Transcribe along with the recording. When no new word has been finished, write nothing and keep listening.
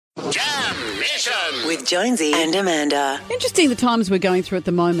Mission with Jonesy and Amanda. Interesting the times we're going through at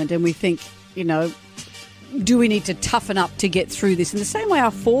the moment, and we think, do we need to toughen up to get through this in the same way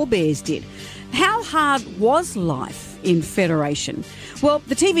our forebears did? How hard was life in Federation? Well,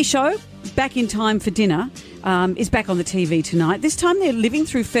 the TV show, Back in Time for Dinner, is back on the TV tonight. This time they're living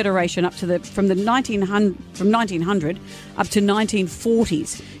through Federation from 1900 up to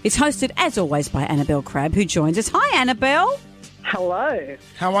 1940s. It's hosted, as always, by Annabelle Crabb, who joins us. Hi, Annabelle. Hello.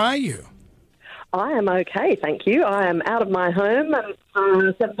 How are you? I am okay, thank you. I am out of my home and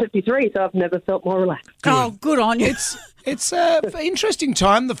it's 7:53, so I've never felt more relaxed. Oh, good on you. It's an interesting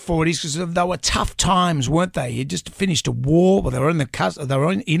time, the 40s, because they were tough times, weren't they? You just finished a war. Well, they were in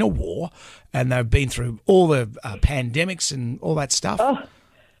a war, and they've been through all the pandemics and all that stuff. Oh,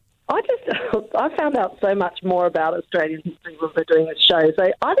 I found out so much more about Australian history when we're doing this show. So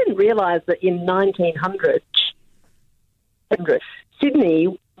I didn't realise that in 1900,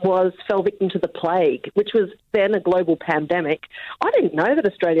 Sydney fell victim to the plague, which was then a global pandemic. I didn't know that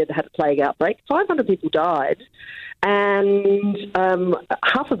Australia had a plague outbreak. 500 people died, and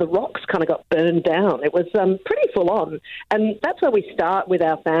half of the rocks kind of got burned down. It was pretty full on, and that's where we start with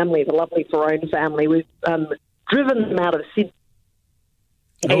our family, the lovely Ferone family. We've driven them out of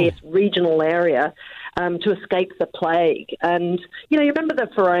Sydney, regional area, to escape the plague. And, you remember the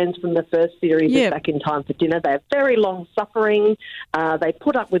Ferones from the first series of Back in Time for Dinner? They're very long-suffering. They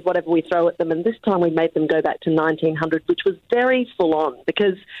put up with whatever we throw at them, and this time we made them go back to 1900, which was very full-on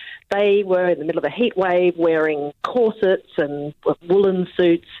because they were in the middle of a heat wave wearing corsets and woolen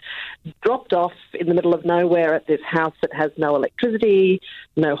suits, dropped off in the middle of nowhere at this house that has no electricity,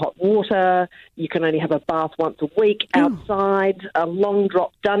 no hot water. You can only have a bath once a week outside, a long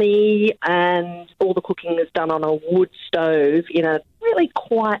drop dunny, and all the cooking is done on a wood stove in a really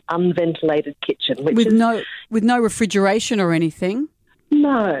quite unventilated kitchen. With no refrigeration or anything?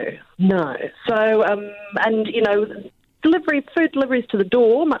 No. So, food deliveries to the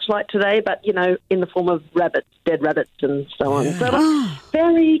door, much like today, but, in the form of rabbits, dead rabbits and so on. So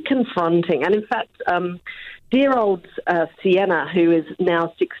very confronting. And in fact, dear old Sienna, who is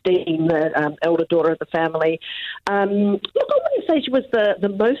now 16, the elder daughter of the family, I wouldn't say she was the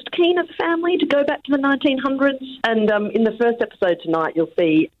most keen of the family to go back to the 1900s. And in the first episode tonight, you'll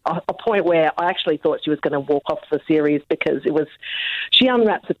see a point where I actually thought she was going to walk off the series because she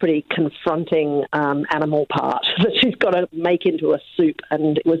unwraps a pretty confronting animal part that she's got to make into a soup,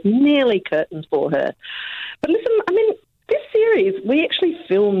 and it was nearly curtains for her. But listen, this series we actually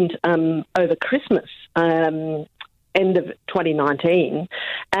filmed over Christmas, end of 2019,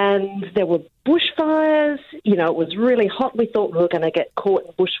 and there were bushfires. It was really hot. We thought we were going to get caught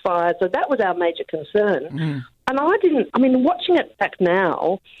in bushfires, so that was our major concern. And watching it back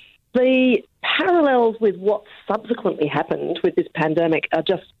now, the parallels with what subsequently happened with this pandemic are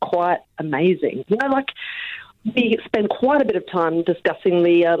just quite amazing. We spend quite a bit of time discussing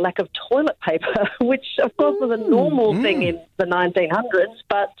the lack of toilet paper, which, of course, was a normal thing in the 1900s,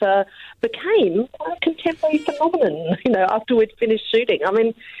 but became quite a contemporary phenomenon, after we'd finished shooting.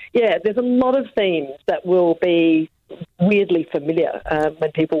 There's a lot of themes that will be weirdly familiar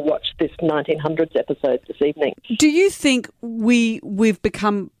when people watch this 1900s episode this evening. Do you think we've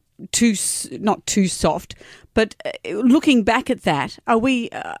become not too soft, but looking back at that, are we?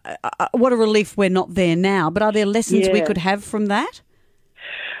 What a relief we're not there now. But are there lessons we could have from that?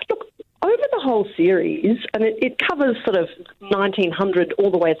 Look, over the whole series, and it covers sort of 1900 all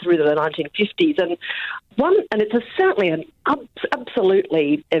the way through to the 1950s, and it's certainly an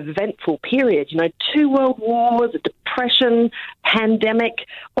absolutely eventful period. 2 world wars, a depression, pandemic,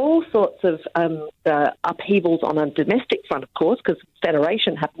 all sorts of upheavals on a domestic front, of course, because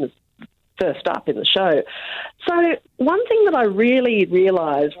Federation happens first up in the show. So one thing that I really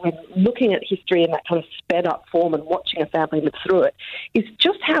realised when looking at history in that kind of sped up form and watching a family live through it is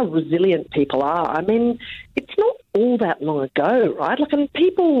just how resilient people are. It's not all that long ago, right?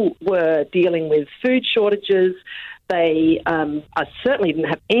 People were dealing with food shortages. They certainly didn't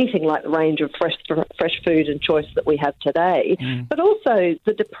have anything like the range of fresh food and choice that we have today. But also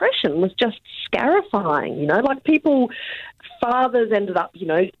the depression was just scarifying, fathers ended up,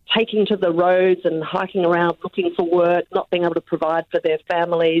 taking to the roads and hiking around looking for work, not being able to provide for their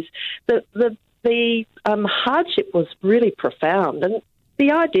families. The hardship was really profound. And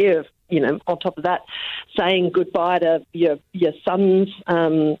the idea of, on top of that, saying goodbye to your son's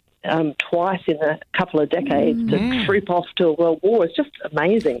twice in a couple of decades to troop off to a world war is just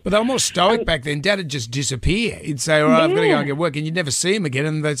amazing. But they were more stoic back then. Dad would just disappear. He'd say, all right, I've got to go and get work. And you'd never see him again.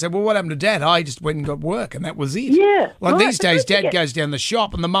 And they'd say, well, what happened to Dad? I just went and got work. And that was it. Yeah. Like right. these days, Dad goes down the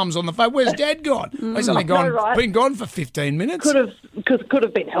shop and the mum's on the phone. Where's Dad gone? He's only been gone for 15 minutes. Could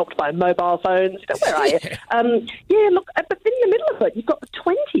have been helped by mobile phones. Where are you? Look, but then in the middle of it, you've got the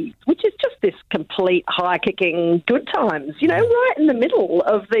 20s, which is just this complete high-kicking good times, right in the middle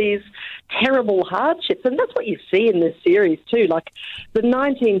of these terrible hardships. And that's what you see in this series too. Like the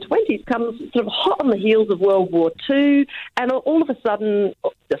 1920s comes sort of hot on the heels of World War II, and all of a sudden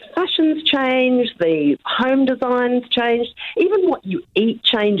the fashions change, the home designs changed, even what you eat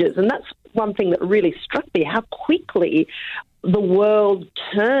changes. And that's one thing that really struck me, how quickly the world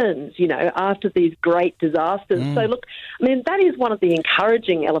turns, after these great disasters. So, look, I mean, that is one of the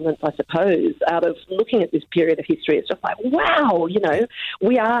encouraging elements, I suppose, out of looking at this period of history. It's just like, wow,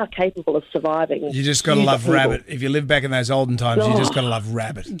 we are capable of surviving. You just got to love rabbit. If you live back in those olden times, you just got to love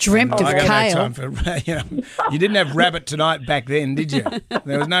rabbit. Dreamt of I got kale. no time for, you didn't have rabbit tonight back then, did you?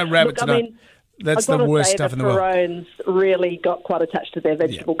 There was no rabbit tonight. I mean, that's the worst stuff in the world. Maroons really got quite attached to their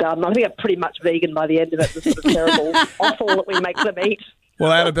vegetable garden. I think I'm pretty much vegan by the end of it, the sort of terrible offal that we make them eat.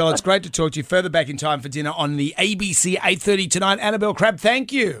 Well, Annabelle, it's great to talk to you. Further back in time for dinner on the ABC 8:30 tonight. Annabelle Crabb,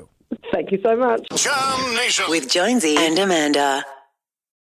 thank you. Thank you so much. With Jonesy and Amanda.